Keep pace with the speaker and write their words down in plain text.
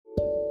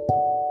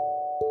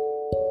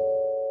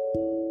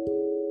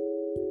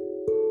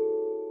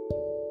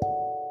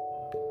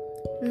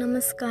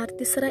नमस्कार.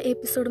 तिसऱ्या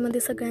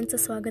एपिसोडमध्ये सगळ्यांचं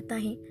स्वागत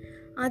आहे.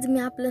 आज मी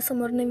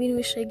आपल्यासमोर नवीन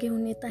विषय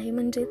घेऊन येत आहे,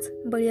 म्हणजेच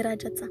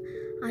बळीराजाचा,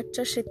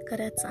 आजच्या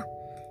शेतकऱ्याचा.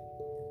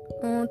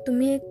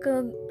 तुम्ही एक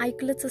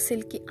ऐकलंच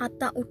असेल की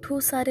आता उठू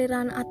सारे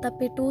रान, आता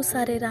पेटवू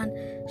सारे रान,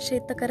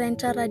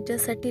 शेतकऱ्यांच्या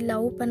राज्यासाठी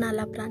लावू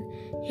पणाला प्राण.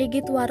 हे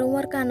गीत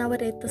वारंवार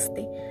कानावर येत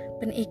असते.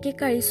 पण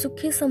एकेकाळी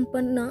सुखी,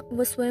 संपन्न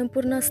व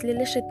स्वयंपूर्ण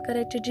असलेले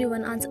शेतकऱ्याचे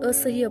जीवन आज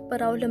असह्य,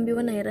 परावलंबी व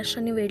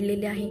नैराश्याने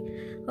वेढलेले आहे.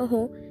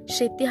 अहो,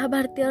 शेती हा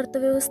भारतीय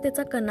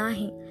अर्थव्यवस्थेचा कणा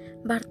आहे.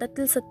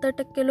 भारतातील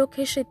 70% लोक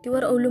हे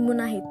शेतीवर अवलंबून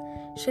आहेत.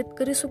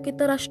 शेतकरी सुखी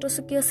तर राष्ट्र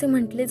सुखी असे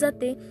म्हटले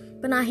जाते,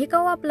 पण आहे का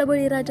हो आपला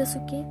बळीराजा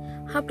सुखी?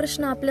 हा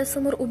प्रश्न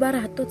आपल्यासमोर उभा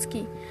राहतोच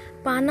की.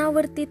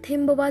 पानावरती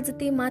थेंब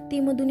वाजती,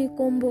 मातीमधून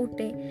कोंब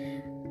उठे.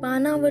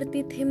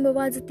 पानावरती थेंब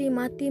वाजती,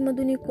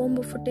 मातीमधून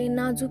कोंब फुटे.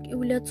 नाजूक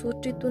इवल्या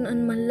चोचीतून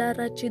अन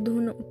मल्हाराची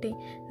धून उठे.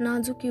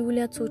 नाजूक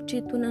इवल्या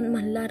चोचीतून अन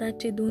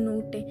मल्हाराची धून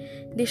उठे.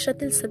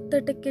 देशातील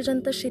 70%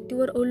 जनता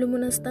शेतीवर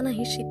अवलंबून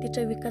असतानाही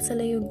शेतीच्या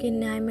विकासाला योग्य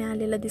न्याय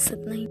मिळालेला दिसत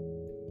नाही.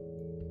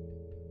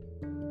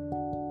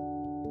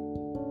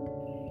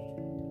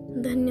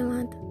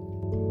 धन्यवाद.